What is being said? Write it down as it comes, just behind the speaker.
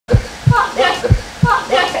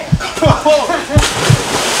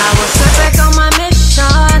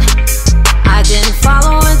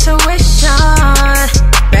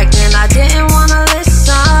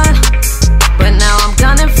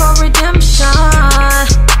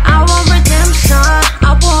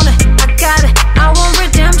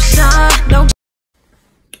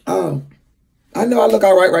know I look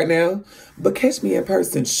all right now, but catch me in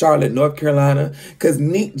person, Charlotte, North Carolina, because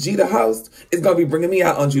NEEKG, the host, is going to be bringing me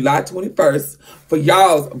out on July 21st for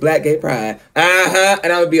y'all's Black Gay Pride. And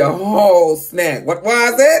I'm going to be a whole snack. What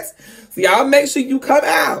was it? So y'all make sure you come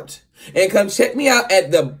out and come check me out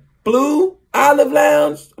at the Blue Olive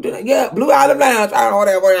Lounge. Yeah, Blue Olive Lounge. I don't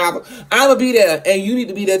know whatever. I'm going to be there, and you need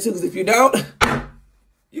to be there too, because if you don't,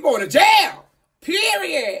 you're going to jail.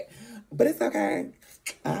 Period. But it's okay.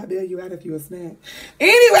 I'll bail you out if you're a snack.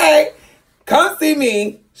 Anyway, come see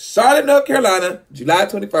me, Charlotte, North Carolina, July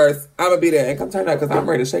 21st. I'm going to be there. And come turn up because I'm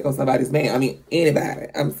ready to shake on somebody's man. I mean, anybody.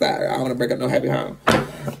 I'm sorry. I don't want to break up no happy home.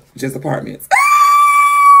 Just apartments.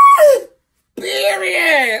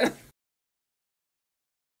 Period.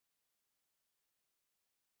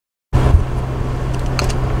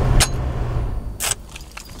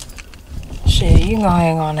 Shit, you can go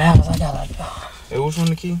hang on the house. I got a Hey, which one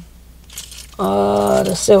the key?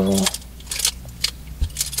 The silver one. Oh,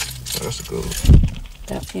 that's a good one.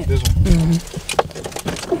 That's it. This one?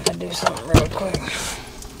 Mm-hmm. I gotta do something real quick.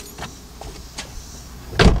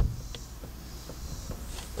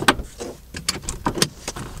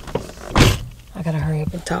 I gotta hurry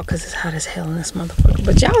up and talk because it's hot as hell in this motherfucker.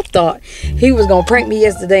 But y'all thought he was gonna prank me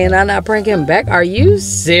yesterday and I not prank him back? Are you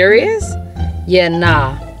serious? Yeah,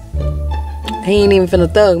 nah. He ain't even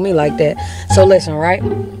finna thug me like that. So listen, right?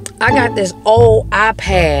 I got this old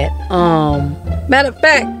iPad. Matter of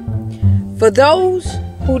fact, for those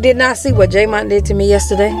who did not see what J-Mont did to me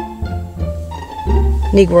yesterday,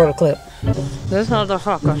 Neek wrote a clip. This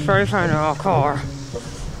motherfucker straight in our car.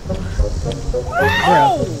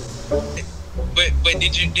 Bro. But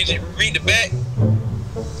did you read the back?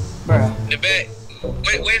 Bro. The back.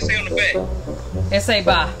 Where it say on the back? It say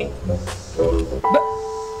bye.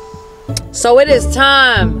 So it is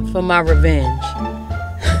time for my revenge.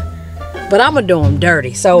 But I'm gonna do him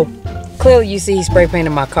dirty. So clearly you see he spray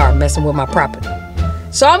painted my car, messing with my property.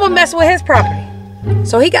 So I'm gonna mess with his property.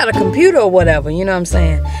 So he got a computer or whatever, you know what I'm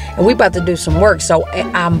saying? And we about to do some work. So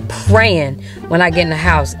I'm praying when I get in the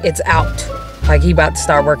house, it's out. Like he about to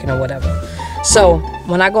start working or whatever. So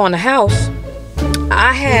when I go in the house,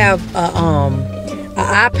 I have an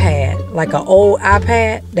iPad, like an old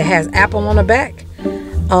iPad that has Apple on the back.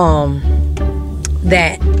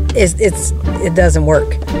 It doesn't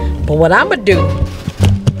work. But what I'm gonna do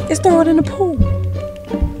is throw it in the pool.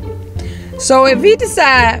 So if he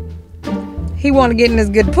decide he want to get in this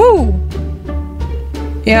good pool,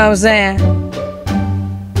 you know what I'm saying?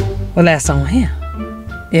 Well, that's on him,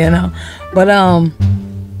 you know. But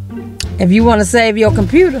if you want to save your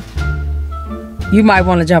computer, you might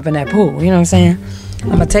want to jump in that pool. You know what I'm saying?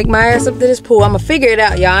 I'm gonna take my ass up to this pool. I'm gonna figure it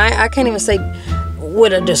out, y'all. I can't even say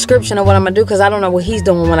with a description of what I'm gonna do because I don't know what he's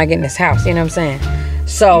doing when I get in this house. You know what I'm saying?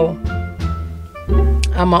 So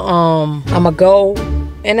I'm gonna go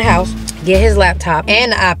in the house, get his laptop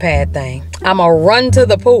and the iPad thing. I'm gonna run to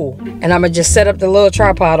the pool and I'm gonna just set up the little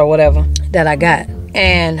tripod or whatever that I got.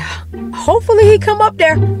 And hopefully he come up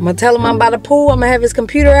there. I'm gonna tell him I'm by the pool. I'm gonna have his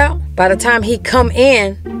computer out. By the time he come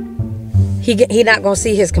in, he not gonna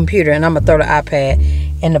see his computer, and I'm gonna throw the iPad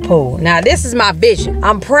in the pool. Now this is my vision.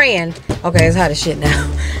 I'm praying. Okay, it's hot as shit now.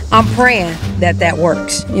 I'm praying that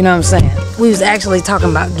works. You know what I'm saying? We was actually talking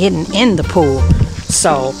about getting in the pool.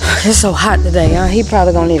 So it's so hot today. He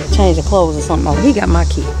probably gonna need a change of clothes or something. Oh, he got my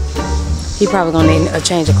key. He probably gonna need a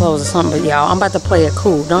change of clothes or something. But y'all, I'm about to play it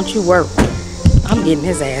cool. Don't you worry. I'm getting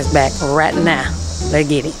his ass back right now. Let's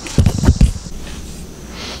get it.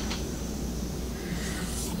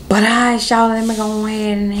 But alright, y'all, let me go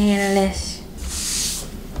ahead and handle this.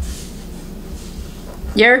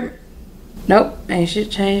 Yerp. Nope, ain't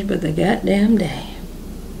shit changed but the goddamn day.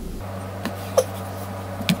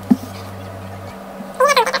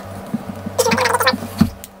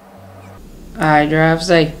 Alright, drive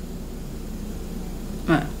safe.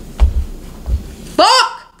 Right.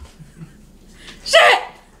 Fuck! Shit!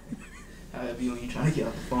 I'd be when you trying to get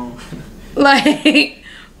off the phone. Like,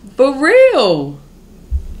 for real.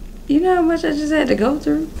 You know how much I just had to go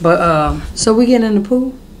through? But, so we get in the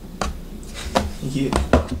pool? Yeah.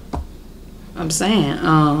 I'm saying,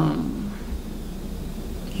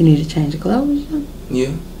 you need to change your clothes?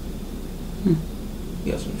 Yeah.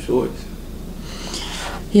 You got some shorts.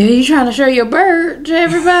 Yeah, you trying to show your bird to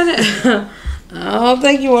everybody? I don't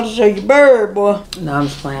think you want to show your bird, boy. No, I'm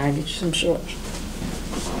just playing. I'll get you some shorts.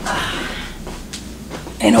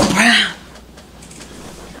 Ain't no problem.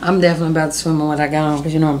 I'm definitely about to swim in what I got on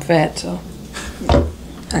because you know I'm fat, so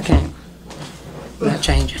I can't. I'm not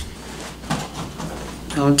changing.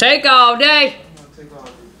 Don't take all day.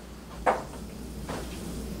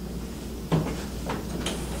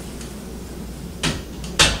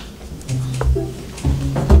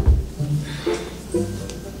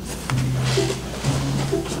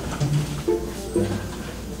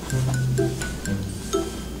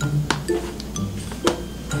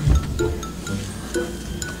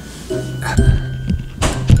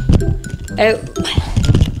 Hey,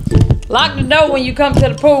 lock the door when you come to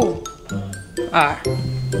the pool. Alright.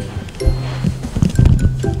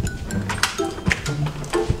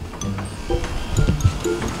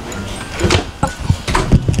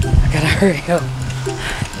 I gotta hurry up.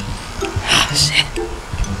 Oh shit.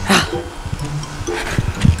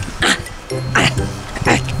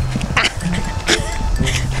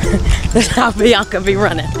 That's how Bianca be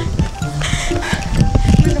running.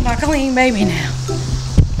 Look at my clean baby now.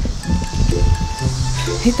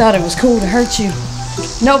 He thought it was cool to hurt you.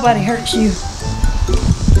 Nobody hurts you.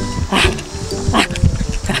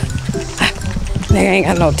 They ain't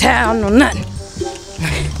got no towel, no nothing.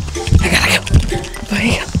 I gotta go. There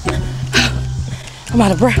you go. I'm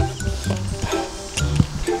out of breath.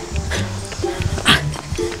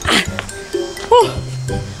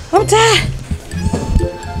 I'm tired.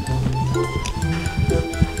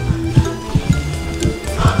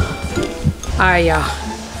 Alright, y'all.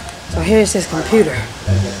 So here's his computer.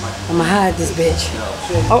 I'm gonna hide this bitch.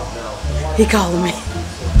 Oh, he calling me.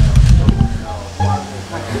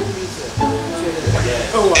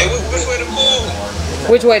 Hey, which way the pool?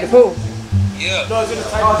 Which way the pool? Yeah.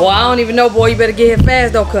 Boy, I don't even know, boy. You better get here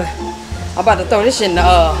fast though, cause I'm about to throw this shit in the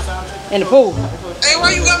pool. Hey,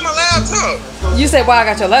 why you got my laptop? You said why I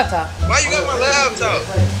got your laptop? Why you got my laptop?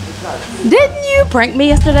 Didn't you prank me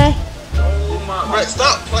yesterday? Oh my! Right,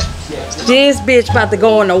 stop. What? This bitch about to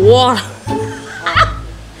go in the water.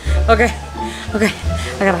 Okay, okay. I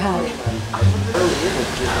gotta hide it.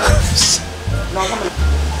 What's going on?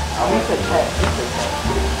 What's the problem?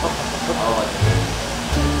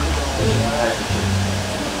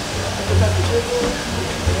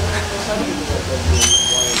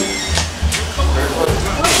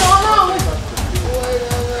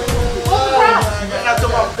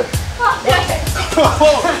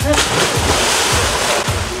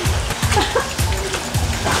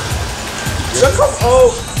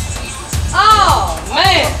 Oh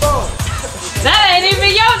man, that ain't even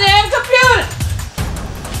your damn computer.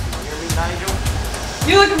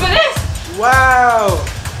 You looking for this? Wow.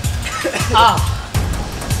 Oh.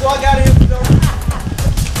 So I got here for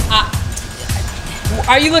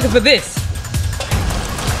Are you looking for this?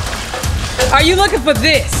 Are you looking for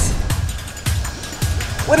this?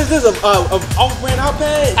 What is this? A off-brand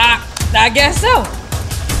iPad? I guess so.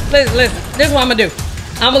 Listen, this is what I'm gonna do.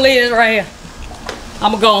 I'm gonna leave it right here.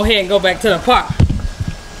 I'm gonna go ahead and go back to the park.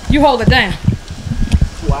 You hold it down.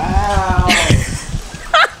 Wow.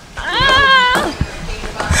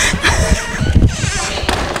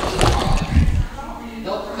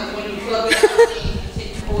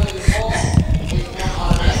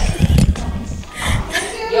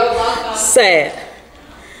 Sad.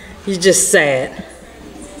 He's just sad.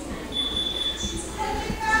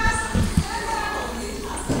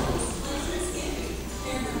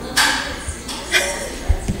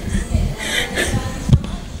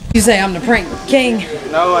 You say I'm the prank king?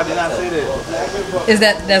 No, I did not say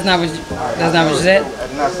that. That's not what you said? I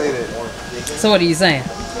did not say that. So what are you saying?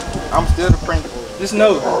 I'm still the prank. Just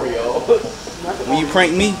know, when you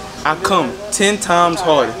prank me, I come 10 times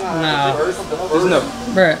harder. No. Just know.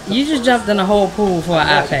 Bruh, you just jumped in a whole pool for an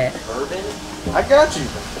iPad. I got you.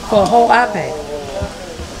 For a whole iPad.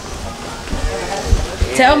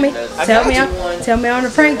 Tell me I'm the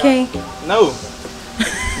prank king. No.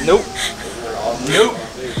 Nope. Nope.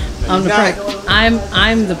 I'm the prank.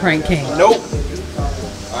 I'm the prank king. Nope.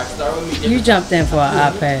 You jumped in for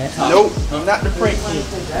an iPad. Nope. I'm not the prank king.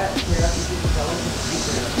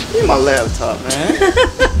 Give me my laptop, man.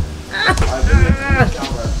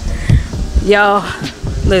 Y'all,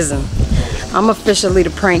 listen. I'm officially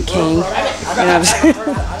the prank king. You know what I'm saying?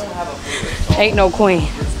 Ain't no queen.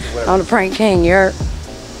 I'm the prank king, you heard?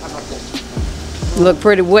 You look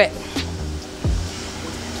pretty wet.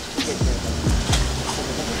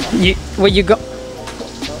 Where you go?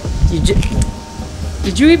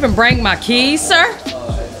 Did you even bring my keys, sir?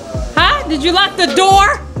 Huh? Did you lock the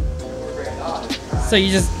door? So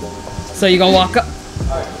you gonna walk up?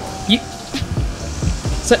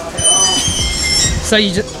 So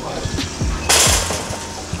you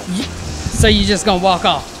just gonna walk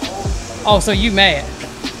off? Oh, so you mad?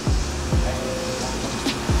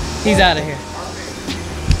 He's out of here.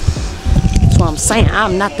 That's what I'm saying.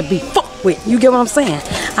 I'm not to be fucked with. You get what I'm saying?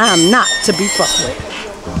 I'm not to be fucked with.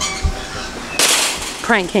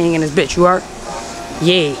 Prank king and his bitch, you heard?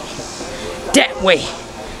 Yeah. That way.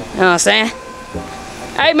 You know what I'm saying?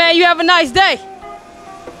 Hey man, you have a nice day.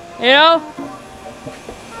 You know?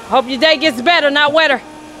 Hope your day gets better, not wetter. You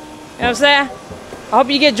know what I'm saying? I hope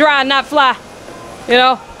you get dry, not fly. You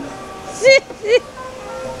know?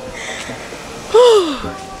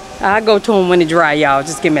 I'll go to him when it's dry, y'all.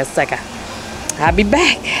 Just give me a second. I'll be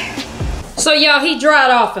back. So y'all, he dried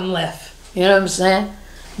off and left. You know what I'm saying?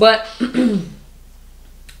 But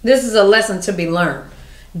this is a lesson to be learned.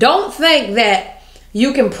 Don't think that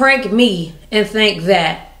you can prank me and think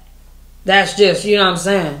that that's just, you know what I'm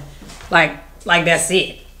saying? Like that's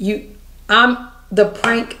it. I'm the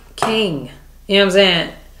prank king. You know what I'm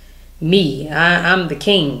saying? Me, I'm the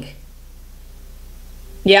king.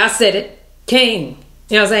 Yeah, I said it. King.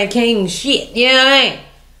 You know what I'm saying? King shit. You know what I mean?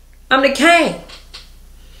 I'm the king.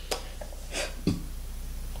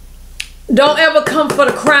 Don't ever come for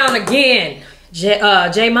the crown again,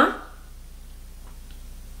 J-Ma.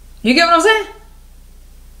 You get what I'm saying?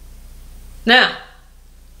 Now,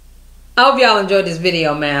 I hope y'all enjoyed this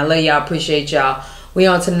video, man. I love y'all. Appreciate y'all. We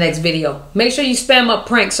on to the next video. Make sure you spam up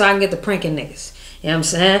pranks so I can get the pranking niggas. You know what I'm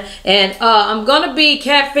saying? And I'm going to be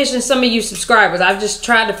catfishing some of you subscribers. I've just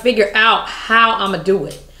tried to figure out how I'm going to do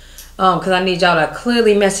it. Because I need y'all to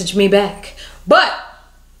clearly message me back. But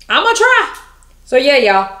I'm going to try. So yeah,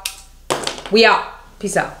 y'all. We out.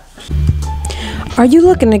 Peace out. Are you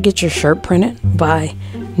looking to get your shirt printed by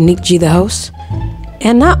NEEKG the host?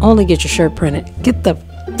 And not only get your shirt printed, get the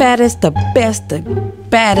fattest, the best, the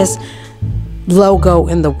baddest logo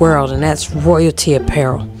in the world, and that's Royalty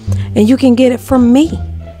Apparel. And you can get it from me.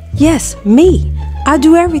 Yes, me. I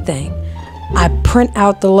do everything. I print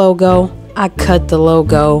out the logo, I cut the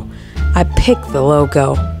logo, I pick the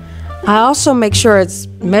logo. I also make sure it's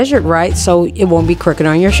measured right so it won't be crooked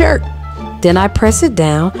on your shirt. Then I press it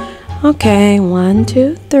down. Okay, 1,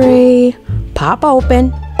 2, 3. Pop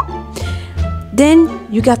open. Then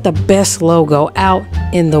you got the best logo out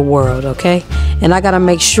in the world, okay? And I gotta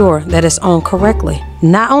make sure that it's on correctly.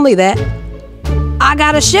 Not only that, I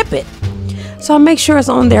gotta ship it. So I make sure it's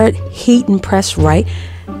on there, heat and press right.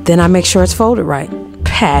 Then I make sure it's folded right.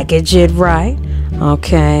 Package it right.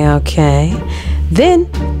 Okay. Then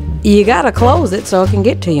you gotta close it so it can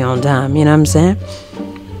get to you on time, you know what I'm saying?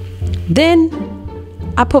 Then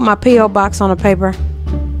I put my P.O. box on a paper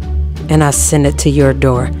and I send it to your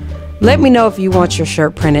door. Let me know if you want your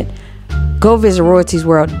shirt printed. Go visit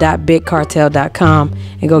royaltiesworld.bigcartel.com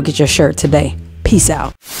and go get your shirt today. Peace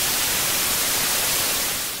out.